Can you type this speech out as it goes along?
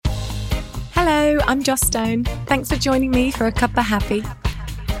Hello, I'm Joss Stone. Thanks for joining me for a cup of happy.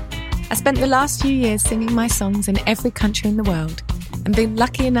 I spent the last few years singing my songs in every country in the world and been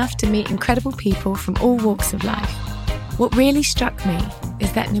lucky enough to meet incredible people from all walks of life. What really struck me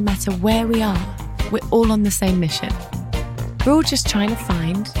is that no matter where we are, we're all on the same mission. We're all just trying to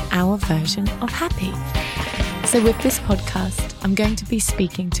find our version of happy. So with this podcast, I'm going to be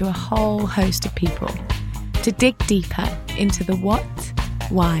speaking to a whole host of people to dig deeper into the what,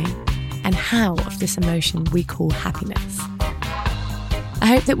 why, and how of this emotion we call happiness. I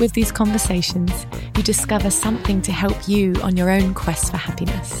hope that with these conversations, you discover something to help you on your own quest for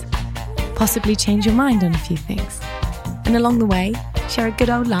happiness, possibly change your mind on a few things, and along the way, share a good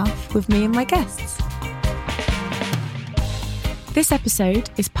old laugh with me and my guests. This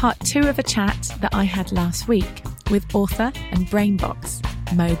episode is part 2 of a chat that I had last week with author and brainbox,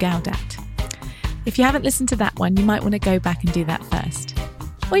 Mo Gawdat. If you haven't listened to that one, you might want to go back and do that first.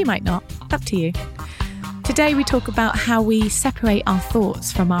 Or you might not, up to you. Today we talk about how we separate our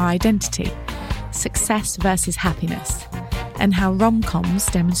thoughts from our identity, success versus happiness, and how rom-coms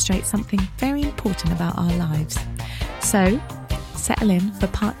demonstrate something very important about our lives. So, settle in for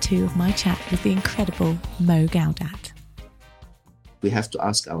part 2 of my chat with the incredible Mo Gawdat. We have to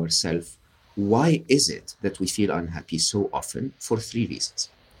ask ourselves, why is it that we feel unhappy so often? For 3 reasons,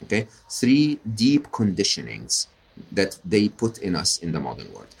 okay? 3 deep conditionings that they put in us in the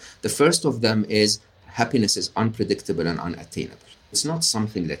modern world. The first of them is happiness is unpredictable and unattainable. It's not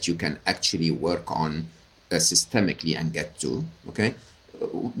something that you can actually work on systemically and get to, okay?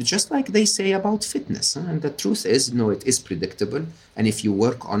 Just like they say about fitness. And the truth is, no, it is predictable. And if you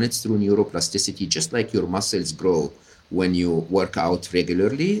work on it through neuroplasticity, just like your muscles grow when you work out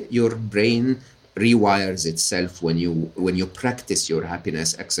regularly, your brain rewires itself when you practice your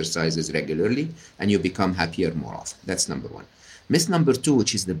happiness exercises regularly, and you become happier more often. That's number 1. Myth number 2,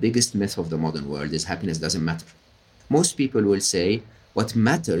 which is the biggest myth of the modern world, is happiness doesn't matter. Most people will say, what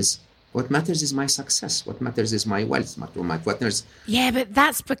matters is my success. What matters is my wealth. What matters. Yeah, but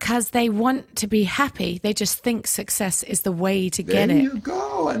that's because they want to be happy. They just think success is the way to get it. There you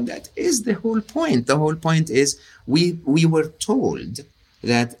go. And that is the whole point. The whole point is we were told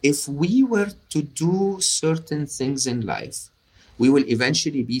that if we were to do certain things in life, we will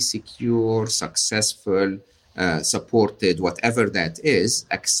eventually be secure, successful, supported, whatever that is,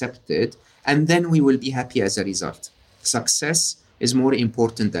 accepted, and then we will be happy as a result. Success is more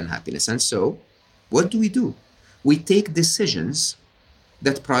important than happiness. And so, what do? We take decisions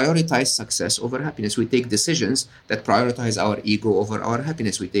that prioritize success over happiness. We take decisions that prioritize our ego over our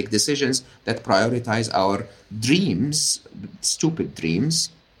happiness. We take decisions that prioritize our dreams, stupid dreams,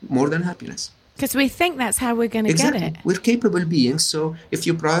 more than happiness. Because we think that's how we're going to get it. We're capable beings. So if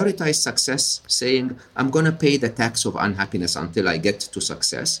you prioritize success, saying, I'm going to pay the tax of unhappiness until I get to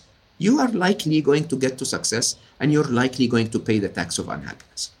success, you are likely going to get to success, and you're likely going to pay the tax of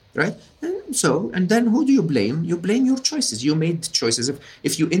unhappiness, right? And then who do you blame? You blame your choices. You made choices.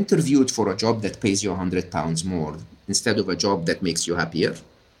 If you interviewed for a job that pays you £100 more instead of a job that makes you happier,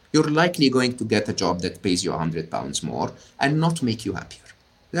 you're likely going to get a job that pays you £100 more and not make you happier.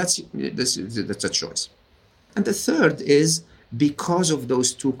 That's a choice. And the third is, because of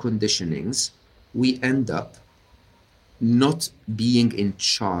those 2 conditionings, we end up not being in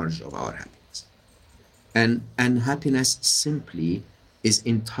charge of our happiness. And happiness simply is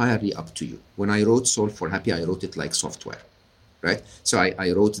entirely up to you. When I wrote Solve for Happy, I wrote it like software, right? So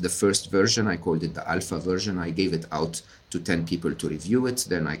I wrote the first version, I called it the alpha version. I gave it out to 10 people to review it.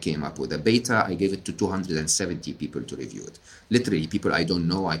 Then I came up with a beta. I gave it to 270 people to review it. Literally, people I don't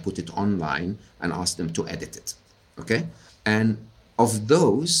know, I put it online and asked them to edit it, okay? And of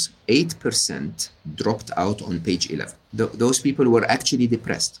those, 8% dropped out on page 11. Those people were actually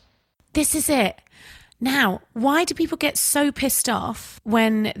depressed. This is it. Now, why do people get so pissed off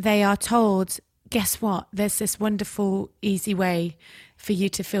when they are told, guess what, there's this wonderful, easy way for you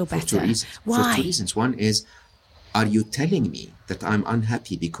to feel better? For 2 reasons. Why? For 2 reasons. One is, are you telling me that I'm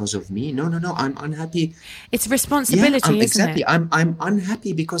unhappy because of me? No, I'm unhappy. It's responsibility, isn't exactly. it? I'm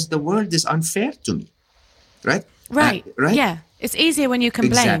unhappy because the world is unfair to me, right? Right. Right. Yeah. It's easier when you can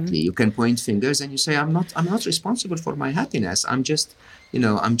blame. Exactly. You can point fingers and you say, I'm not responsible for my happiness. I'm just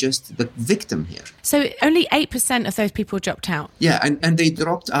the victim here. So only 8% of those people dropped out. Yeah, and they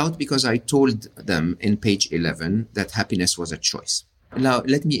dropped out because I told them in page 11 that happiness was a choice. Now,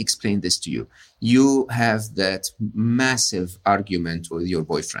 let me explain this to you. You have that massive argument with your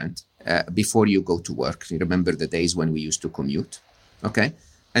boyfriend before you go to work. You remember the days when we used to commute, okay?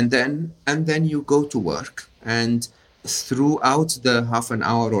 And then you go to work, and throughout the half an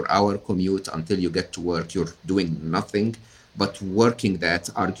hour or hour commute until you get to work, you're doing nothing but working that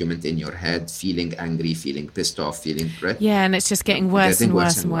argument in your head, feeling angry, feeling pissed off, feeling right? Yeah, and it's just getting worse and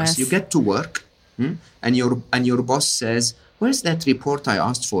worse. You get to work, and your boss says, "Where's that report I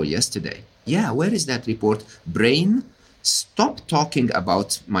asked for yesterday?" Yeah, where is that report? Brain, stop talking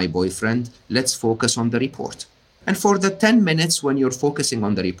about my boyfriend. Let's focus on the report. And for the 10 minutes when you're focusing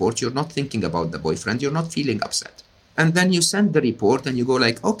on the report, you're not thinking about the boyfriend. You're not feeling upset. And then you send the report and you go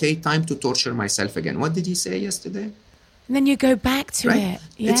like, okay, time to torture myself again. What did he say yesterday? And then you go back to it.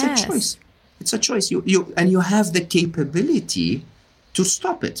 Yes. It's a choice. It's a choice. You have the capability to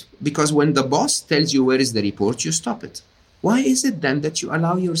stop it. Because when the boss tells you where is the report, you stop it. Why is it then that you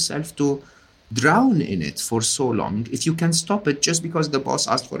allow yourself to drown in it for so long if you can stop it just because the boss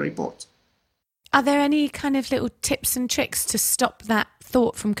asked for a report? Are there any kind of little tips and tricks to stop that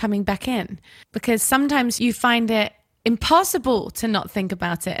thought from coming back in? Because sometimes you find it impossible to not think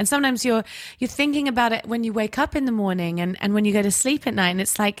about it. And sometimes you're thinking about it when you wake up in the morning and when you go to sleep at night. And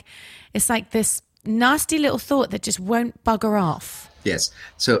it's like this nasty little thought that just won't bugger off. Yes.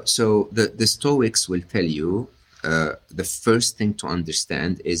 So the Stoics will tell you the first thing to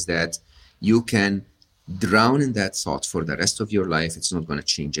understand is that you can drown in that thought for the rest of your life. It's not going to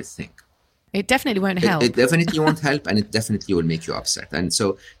change a thing. It definitely won't help. It definitely won't help, and it definitely will make you upset. And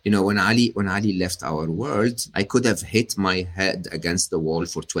so, when Ali left our world, I could have hit my head against the wall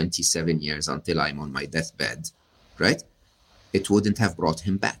for 27 years until I'm on my deathbed, right? It wouldn't have brought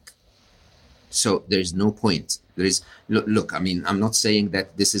him back. So there's no point. Look, I mean, I'm not saying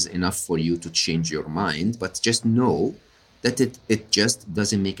that this is enough for you to change your mind, but just know that it just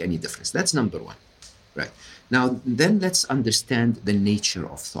doesn't make any difference. That's number one, right? Now, then let's understand the nature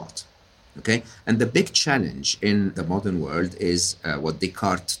of thought. Okay, and the big challenge in the modern world is what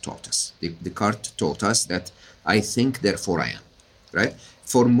Descartes taught us. Descartes taught us that I think, therefore I am. Right?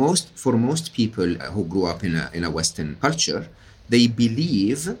 For most people who grew up in a Western culture, they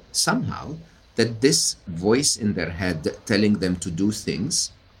believe somehow that this voice in their head telling them to do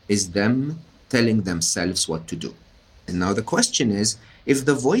things is them telling themselves what to do. And now the question is, if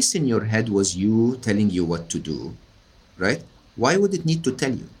the voice in your head was you telling you what to do, right? Why would it need to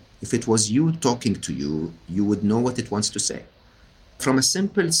tell you? If it was you talking to you, you would know what it wants to say. From a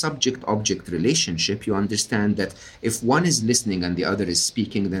simple subject-object relationship, you understand that if one is listening and the other is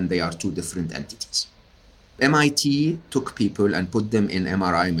speaking, then they are two different entities. MIT took people and put them in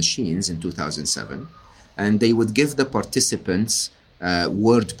MRI machines in 2007, and they would give the participants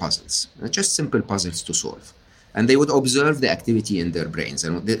word puzzles, just simple puzzles to solve. And they would observe the activity in their brains.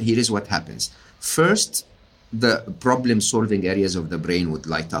 And here is what happens. First, the problem-solving areas of the brain would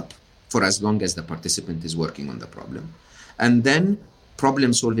light up for as long as the participant is working on the problem. And then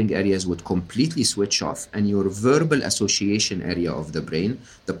problem-solving areas would completely switch off, and your verbal association area of the brain,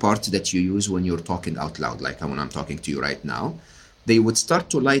 the part that you use when you're talking out loud, like when I'm talking to you right now, they would start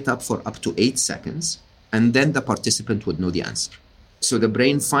to light up for up to 8 seconds, and then the participant would know the answer. So the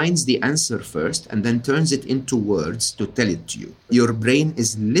brain finds the answer first and then turns it into words to tell it to you. Your brain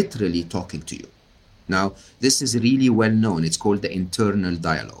is literally talking to you. Now, this is really well known. It's called the internal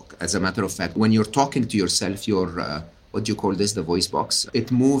dialogue. As a matter of fact, when you're talking to yourself, your, what do you call this, the voice box?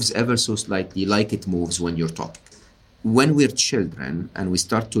 It moves ever so slightly like it moves when you're talking. When we're children and we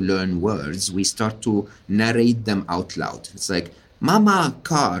start to learn words, we start to narrate them out loud. It's like, mama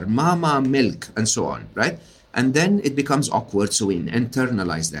car, mama milk, and so on, right? And then it becomes awkward, so we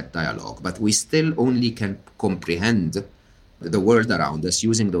internalize that dialogue. But we still only can comprehend the world around us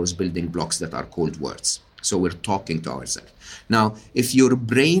using those building blocks that are called words. So we're talking to ourselves. Now, if your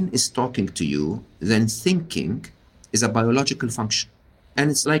brain is talking to you, then thinking is a biological function. And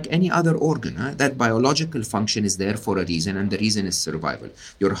it's like any other organ. That biological function is there for a reason, and the reason is survival.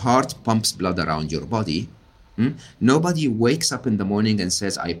 Your heart pumps blood around your body. Nobody wakes up in the morning and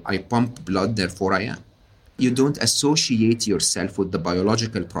says, I pump blood, therefore I am. You don't associate yourself with the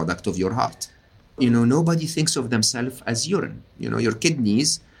biological product of your heart. Nobody thinks of themselves as urine. Your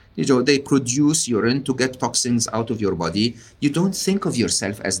kidneys, they produce urine to get toxins out of your body. You don't think of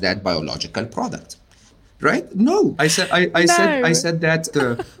yourself as that biological product, right? No, I said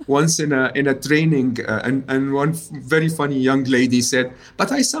that once in a training, and one very funny young lady said,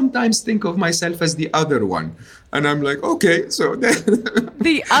 but I sometimes think of myself as the other one. And I'm like, okay, so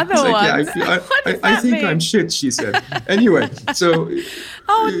the other one. Like, yeah, I think mean? I'm shit, she said. Anyway, so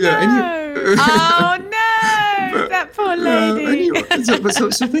oh no, that poor lady. Anyway, so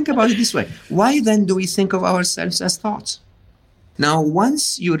think about it this way. Why then do we think of ourselves as thoughts? Now,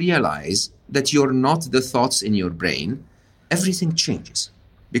 once you realize that you're not the thoughts in your brain, everything changes.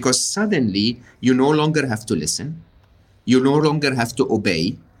 Because suddenly you no longer have to listen. You no longer have to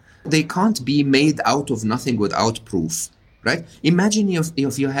obey. They can't be made out of nothing without proof. right? Imagine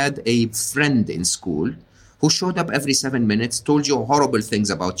if you had a friend in school who showed up every 7 minutes, told you horrible things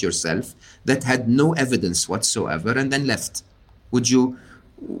about yourself that had no evidence whatsoever, and then left. Would you?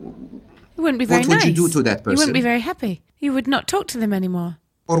 It wouldn't be very What nice. would you do to that person? You wouldn't be very happy. You would not talk to them anymore.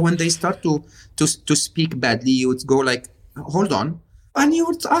 Or when they start to speak badly, you would go like, hold on. And you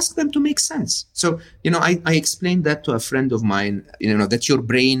would ask them to make sense. So, I explained that to a friend of mine, that your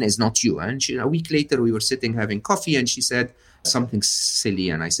brain is not you. And a week later, we were sitting having coffee and she said something silly.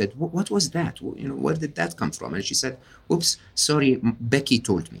 And I said, what was that? Where did that come from? And she said, oops, sorry, Becky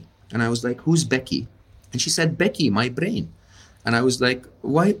told me. And I was like, who's Becky? And she said, Becky, my brain. And I was like,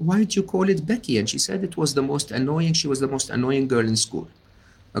 why did you call it Becky? And she said she was the most annoying girl in school.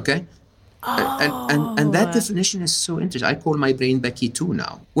 Okay? And that definition is so interesting. I call my brain Becky too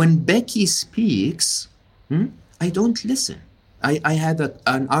now. When Becky speaks, I don't listen. I had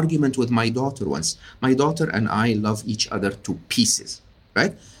an argument with my daughter once. My daughter and I love each other to pieces,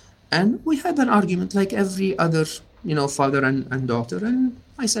 right? And we had an argument like every other, father and daughter. And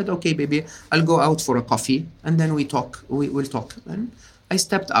I said, okay, baby, I'll go out for a coffee and then we'll talk. And I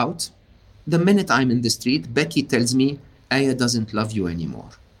stepped out. The minute I'm in the street, Becky tells me, Aya doesn't love you anymore.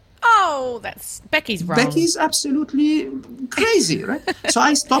 Oh, Becky's wrong. Becky's absolutely crazy, right? So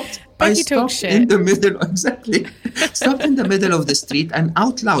I stopped. Becky talks shit. In the middle, exactly. Stopped in the middle of the street and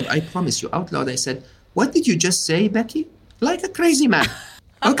out loud, I promise you, out loud, I said, "What did you just say, Becky?" Like a crazy man.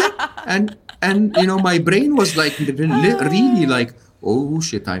 Okay, and my brain was like really like, oh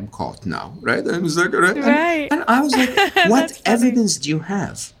shit, I'm caught now, right? I was like, right. And I was like, what evidence do you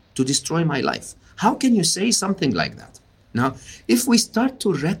have to destroy my life? How can you say something like that? Now, if we start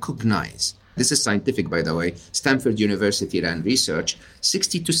to recognize, this is scientific, by the way, Stanford University ran research,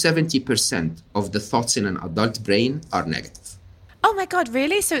 60 to 70% of the thoughts in an adult brain are negative. Oh my God,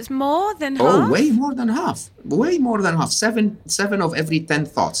 really? So it's more than half? Oh, way more than half. Way more than half. Seven of every 10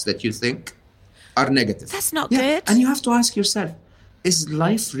 thoughts that you think are negative. That's not good. And you have to ask yourself, is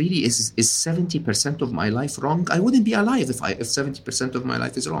life really, is 70% of my life wrong? I wouldn't be alive if 70% of my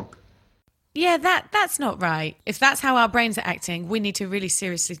life is wrong. Yeah, that's not right. If that's how our brains are acting, we need to really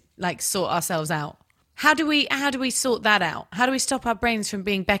seriously sort ourselves out. How do we sort that out? How do we stop our brains from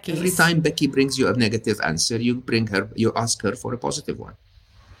being Becky's? Every time Becky brings you a negative answer, you ask her for a positive one.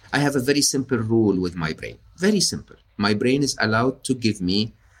 I have a very simple rule with my brain. Very simple. My brain is allowed to give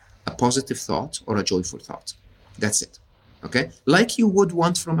me a positive thought or a joyful thought. That's it. Okay? Like you would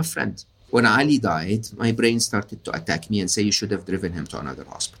want from a friend. When Ali died, my brain started to attack me and say you should have driven him to another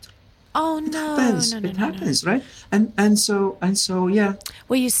hospital. Oh no! It happens, right? And so, yeah.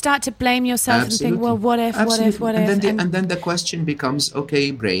 Well, you start to blame yourself and think, well, what if? And then the question becomes,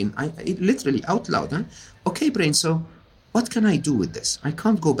 okay, brain. Literally out loud, huh? Okay, brain. So, what can I do with this? I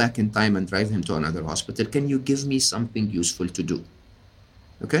can't go back in time and drive him to another hospital. Can you give me something useful to do?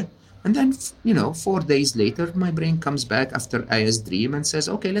 Okay. And then, 4 days later, my brain comes back after Aya's dream and says,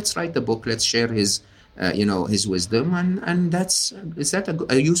 okay, let's write the book. Let's share his wisdom. And is that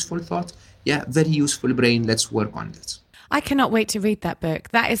a useful thought? Yeah, very useful, brain. Let's work on it. I cannot wait to read that book.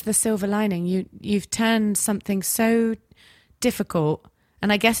 That is the silver lining. You've turned something so difficult,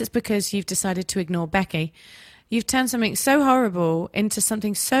 and I guess it's because you've decided to ignore Becky. You've turned something so horrible into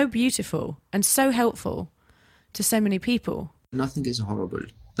something so beautiful and so helpful to so many people. Nothing is horrible.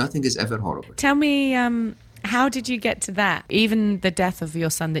 Nothing is ever horrible. Tell me, how did you get to that? Even the death of your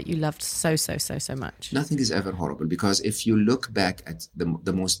son that you loved so much. Nothing is ever horrible, because if you look back at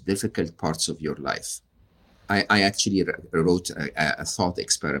the most difficult parts of your life, I actually wrote a thought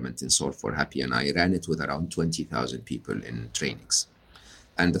experiment in Solve for Happy, and I ran it with around 20,000 people in trainings.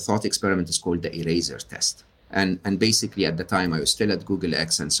 And the thought experiment is called the eraser test. And basically at the time I was still at Google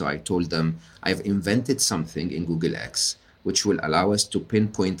X, and so I told them I've invented something in Google X which will allow us to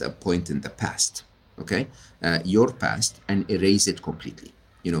pinpoint a point in the past, okay, your past, and erase it completely.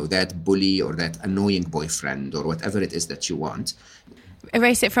 That bully or that annoying boyfriend or whatever it is that you want.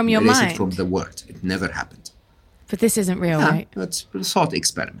 Erase it from your mind. Erase it from the world. It never happened. But this isn't real, right? It's a thought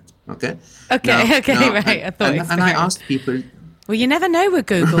experiment, okay? Right. I thought and I asked people... Well, you never know with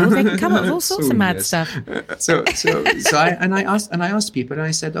Google. They can come up with all sorts of mad stuff. So I asked people, and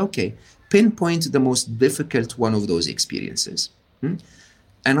I said, okay, pinpoint the most difficult one of those experiences, and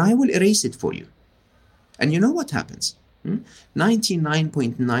I will erase it for you. And you know what happens?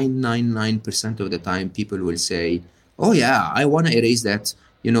 99.999% of the time, people will say, oh yeah, I want to erase that,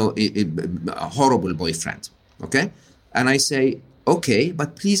 a horrible boyfriend, okay? And I say, okay,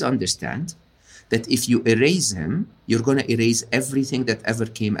 but please understand that if you erase him, you're going to erase everything that ever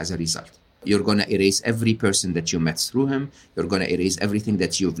came as a result. You're going to erase every person that you met through him. You're going to erase everything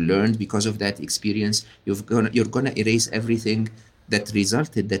that you've learned because of that experience. You're going to erase everything that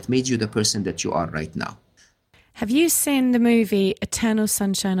resulted, that made you the person that you are right now. Have you seen the movie Eternal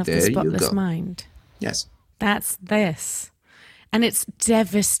Sunshine of the There you Spotless go. Mind? Yes. That's this. And it's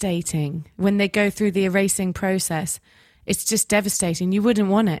devastating when they go through the erasing process. It's just devastating. You wouldn't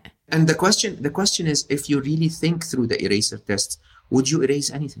want it. And the question is, if you really think through the eraser test, would you erase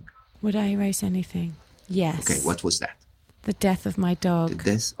anything? Would I erase anything? Yes. Okay, what was that? The death of my dog.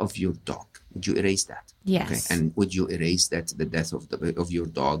 The death of your dog. Would you erase that? Yes. Okay. And would you erase the death of your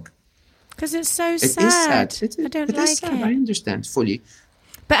dog? Because it's so sad. It is sad. I don't like sad. it. I understand fully.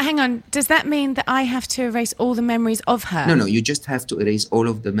 But hang on, does that mean that I have to erase all the memories of her? No, you just have to erase all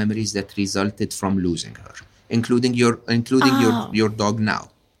of the memories that resulted from losing her, including your dog now.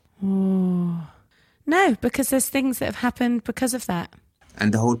 Oh. No, because there's things that have happened because of that.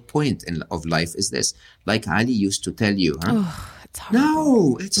 And the whole point of life is this. Like Ali used to tell you, huh? Oh, it's horrible.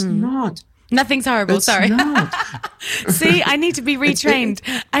 No, it's not. Nothing's horrible, It's sorry. not. See, I need to be retrained.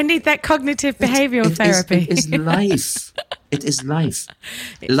 I need that cognitive behavioral therapy. It is life. It is life.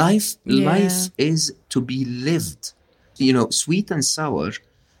 Life is to be lived. Sweet and sour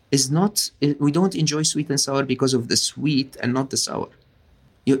is not, we don't enjoy sweet and sour because of the sweet and not the sour.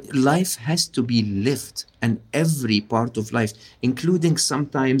 Life has to be lived, and every part of life, including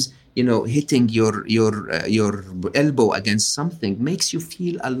sometimes, hitting your elbow against something, makes you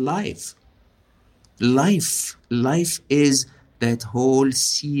feel alive. Life is that whole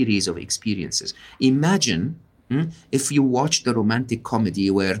series of experiences. Imagine if you watch the romantic comedy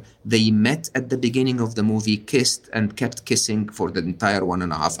where they met at the beginning of the movie, kissed, and kept kissing for the entire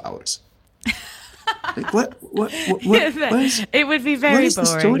 1.5 hours. Like what it would be very boring. What is the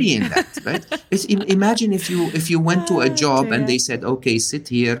story in that, right? Imagine if you went to a job and they said, okay, sit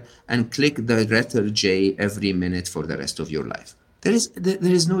here and click the letter J every minute for the rest of your life. There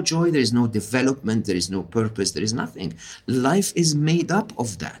is no joy, there is no development, there is no purpose, there is nothing. Life is made up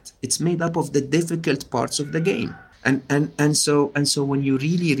of that. It's made up of the difficult parts of the game. And so when you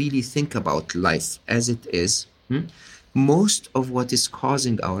really think about life as it is, most of what is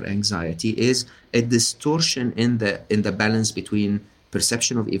causing our anxiety is a distortion in the balance between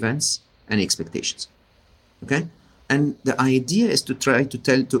perception of events and expectations. Okay? And the idea is to try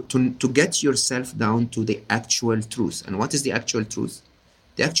to get yourself down to the actual truth. And what is the actual truth?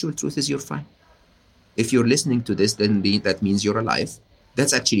 The actual truth is you're fine. If you're listening to this, then that means you're alive.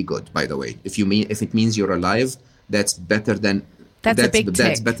 That's actually good, by the way. If it means you're alive, that's better than a big tick.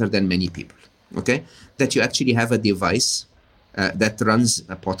 That's better than many people. Okay? That you actually have a device that runs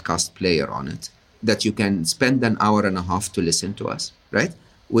a podcast player on it, that you can spend 1.5 hours to listen to us, right?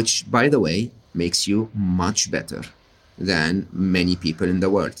 Which, by the way, makes you much better than many people in the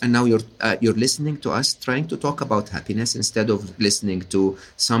world. And now you're listening to us trying to talk about happiness instead of listening to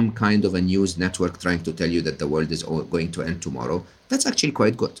some kind of a news network trying to tell you that the world is going to end tomorrow. That's actually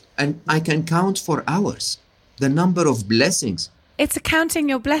quite good. And I can count for hours the number of blessings. It's a counting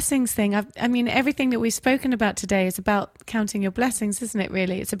your blessings thing. I mean, everything that we've spoken about today is about counting your blessings, isn't it,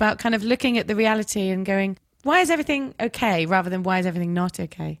 really? It's about kind of looking at the reality and going, why is everything okay, rather than why is everything not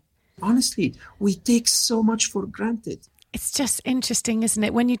okay? Honestly, we take so much for granted. It's just interesting, isn't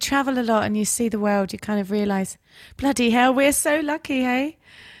it? When you travel a lot and you see the world, you kind of realise, bloody hell, we're so lucky, hey?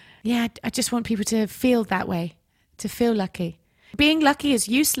 Yeah, I just want people to feel that way, to feel lucky. Being lucky is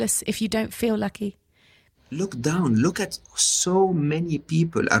useless if you don't feel lucky. Look down. Look at so many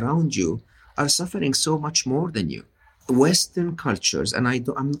people around you are suffering so much more than you. Western cultures, and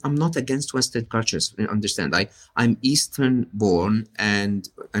I'm not against Western cultures. Understand? I'm Eastern born and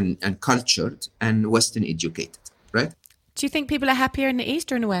cultured and Western educated, right? Do you think people are happier in the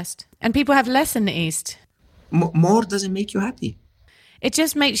East or in the West? And people have less in the East? More doesn't make you happy. It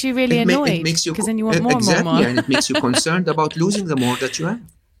just makes you really annoyed, because then you want more exactly, and more. And it makes you concerned about losing the more that you have.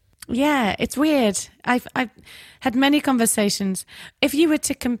 Yeah, it's weird. I've had many conversations. If you were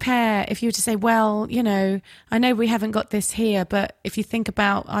to say, well, I know we haven't got this here, but if you think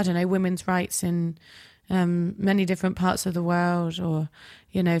about, I don't know, women's rights in many different parts of the world, or,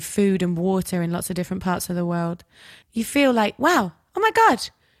 food and water in lots of different parts of the world, you feel like, wow, oh my God,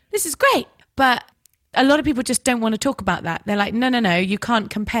 this is great. But a lot of people just don't want to talk about that. They're like, no, you can't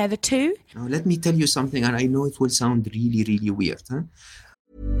compare the two. Now, let me tell you something, and I know it will sound really, really weird, huh?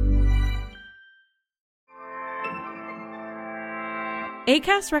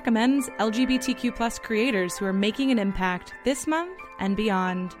 Acast recommends LGBTQ+ creators who are making an impact this month and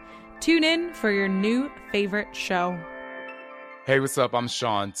beyond. Tune in for your new favorite show. Hey, what's up? I'm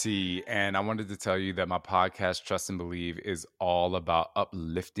Sean T, and I wanted to tell you that my podcast, Trust and Believe, is all about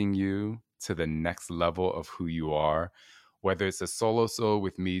uplifting you to the next level of who you are, whether it's a solo show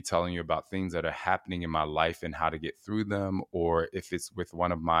with me telling you about things that are happening in my life and how to get through them, or if it's with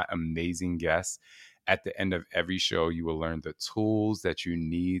one of my amazing guests. At the end of every show, you will learn the tools that you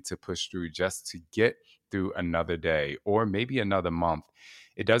need to push through just to get through another day or maybe another month.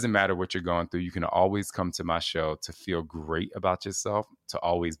 It doesn't matter what you're going through. You can always come to my show to feel great about yourself, to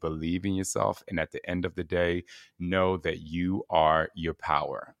always believe in yourself. And at the end of the day, know that you are your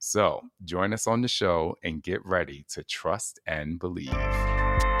power. So join us on the show and get ready to trust and believe.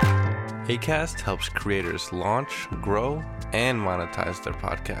 Acast helps creators launch, grow, and monetize their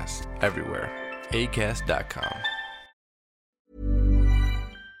podcasts everywhere. Acast.com.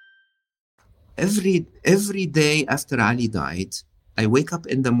 Every day after Ali died, I wake up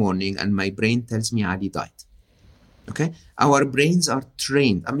in the morning and my brain tells me Ali died. Okay? Our brains are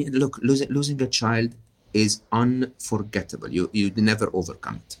trained. I mean, look, losing a child is unforgettable. You never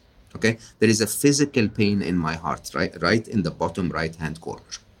overcome it. Okay? There is a physical pain in my heart, right in the bottom right-hand corner.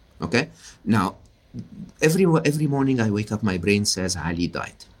 Okay? Now, every morning I wake up, my brain says Ali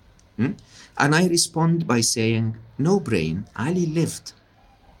died. And I respond by saying, no brain, Ali lived.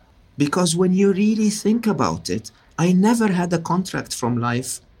 Because when you really think about it, I never had a contract from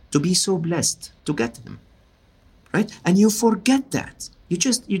life to be so blessed to get him, right? And you forget that. You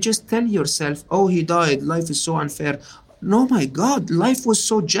just tell yourself, oh, he died, life is so unfair. No, my God, life was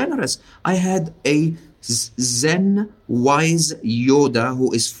so generous. I had a Zen, wise Yoda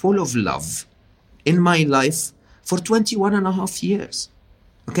who is full of love in my life for 21 and a half years.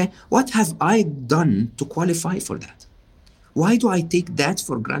 Okay, what have I done to qualify for that? Why do I take that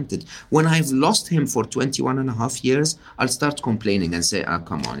for granted? When I've lost him for 21 and a half years, I'll start complaining and say,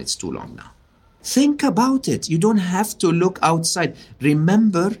 come on, it's too long now. Think about it. You don't have to look outside.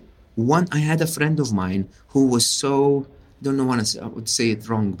 Remember, I had a friend of mine who was so, I would say it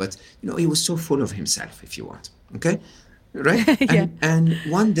wrong, but he was so full of himself, if you want. Okay? Right? Yeah. And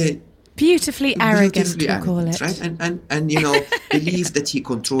one day, Beautifully arrogant, we'll call it. Right? And believed that he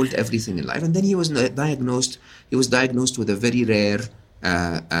controlled everything in life. And then he was diagnosed with a very rare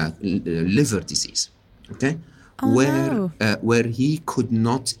liver disease, okay? Where he could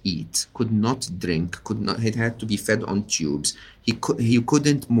not eat, could not drink, he had to be fed on tubes. He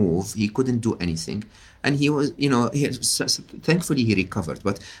couldn't move, he couldn't do anything. And he was, thankfully he recovered.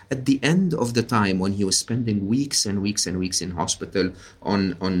 But at the end of the time, when he was spending weeks and weeks and weeks in hospital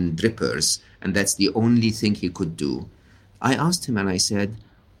on drippers, and that's the only thing he could do, I asked him and I said,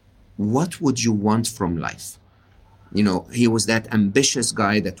 what would you want from life? He was that ambitious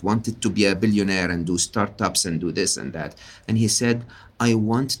guy that wanted to be a billionaire and do startups and do this and that. And he said, I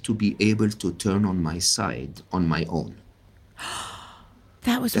want to be able to turn on my side on my own.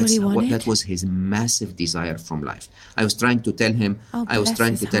 That's what he wanted? That was his massive desire from life. I was trying to tell him,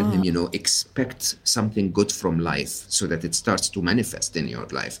 expect something good from life so that it starts to manifest in your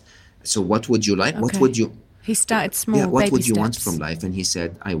life. So what would you like? Okay. What would you... He started small, what baby would you steps. want from life? And he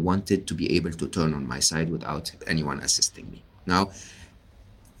said, I wanted to be able to turn on my side without anyone assisting me. Now,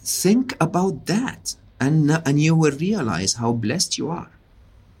 think about that, and you will realize how blessed you are.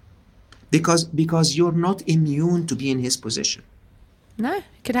 Because you're not immune to be in his position. No, it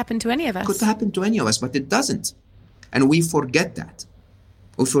could happen to any of us. Could happen to any of us, but it doesn't. And we forget that.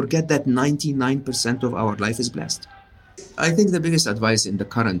 We forget that 99% of our life is blessed. I think the biggest advice in the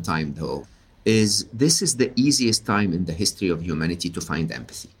current time, though, is this is the easiest time in the history of humanity to find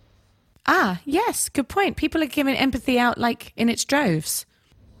empathy. Ah, yes, good point. People are giving empathy out like in its droves.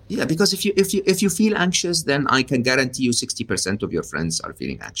 Yeah, because if you feel anxious, then I can guarantee you 60% of your friends are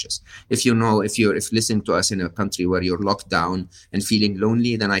feeling anxious. If listening to us in a country where you're locked down and feeling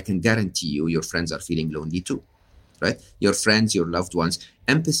lonely, then I can guarantee you your friends are feeling lonely too, right? Your friends, your loved ones.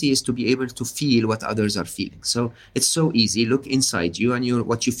 Empathy is to be able to feel what others are feeling. So it's so easy. Look inside you, and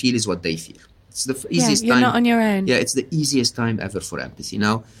what you feel is what they feel. It's the easiest time. You're not on your own. Yeah, it's the easiest time ever for empathy.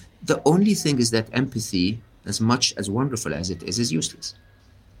 Now, the only thing is that empathy, as much as wonderful as it is useless.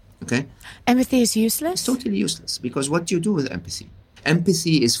 Okay? Empathy is useless? It's totally useless, because what do you do with empathy?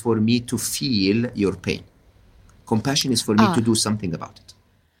 Empathy is for me to feel your pain. Compassion is for me to do something about it.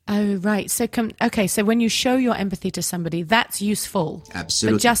 Oh, right. So, so when you show your empathy to somebody, that's useful.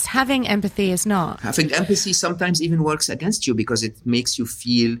 Absolutely. But just having empathy is not. Having empathy sometimes even works against you, because it makes you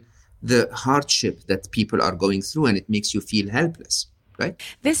feel the hardship that people are going through, and it makes you feel helpless. Right?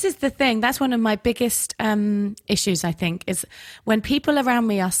 This is the thing. That's one of my biggest issues, I think, is when people around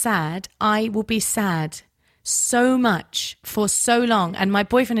me are sad, I will be sad so much for so long. And my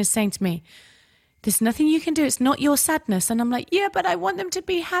boyfriend is saying to me, there's nothing you can do. It's not your sadness. And I'm like, yeah, but I want them to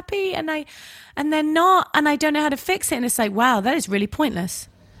be happy. And they're not. And I don't know how to fix it. And it's like, wow, that is really pointless.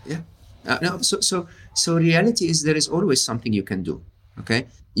 Yeah. No, so reality is there is always something you can do. Okay,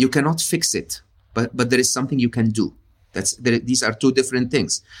 you cannot fix it, but there is something you can do. These are two different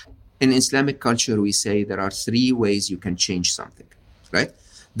things. In Islamic culture, we say there are 3 ways you can change something, right?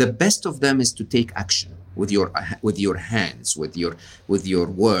 The best of them is to take action with your hands, with your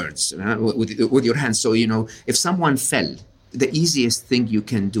words, with your hands. So if someone fell, the easiest thing you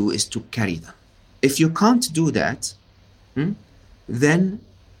can do is to carry them. If you can't do that, then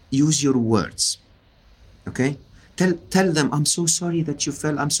use your words. Okay, tell them, I'm so sorry that you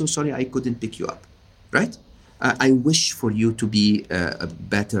fell. I'm so sorry I couldn't pick you up. Right? I wish for you to be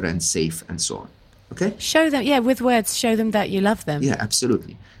better and safe and so on. Okay? Show them, with words, show them that you love them. Yeah,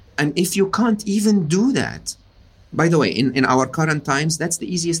 absolutely. And if you can't even do that, by the way, in our current times, that's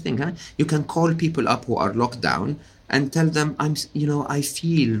the easiest thing. You can call people up who are locked down and tell them, I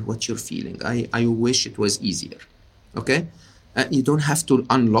feel what you're feeling. I wish it was easier. Okay? You don't have to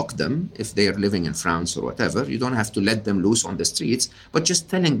unlock them if they are living in France or whatever. You don't have to let them loose on the streets, but just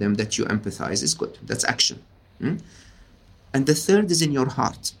telling them that you empathize is good. That's action. And the third is in your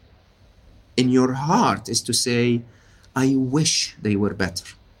heart. In your heart is to say, I wish they were better.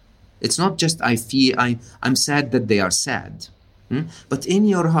 It's not just I'm sad that they are sad. But in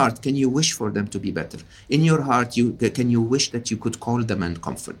your heart, can you wish for them to be better? In your heart, can you wish that you could call them and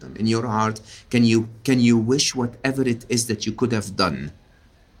comfort them? In your heart, can you wish whatever it is that you could have done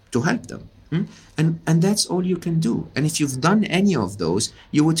to help them? And that's all you can do. And if you've done any of those,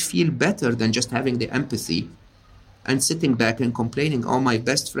 you would feel better than just having the empathy and sitting back and complaining, oh, my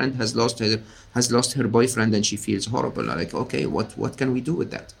best friend has lost her boyfriend and she feels horrible. Like, okay, what can we do with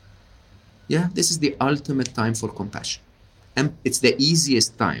that? Yeah, this is the ultimate time for compassion. It's the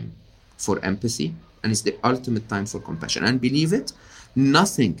easiest time for empathy, and it's the ultimate time for compassion. And believe it,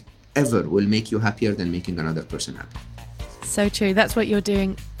 nothing ever will make you happier than making another person happy. So true. That's what you're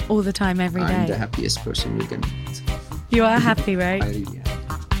doing all the time, every day. I'm the happiest person you can meet. You are happy, right? I really am.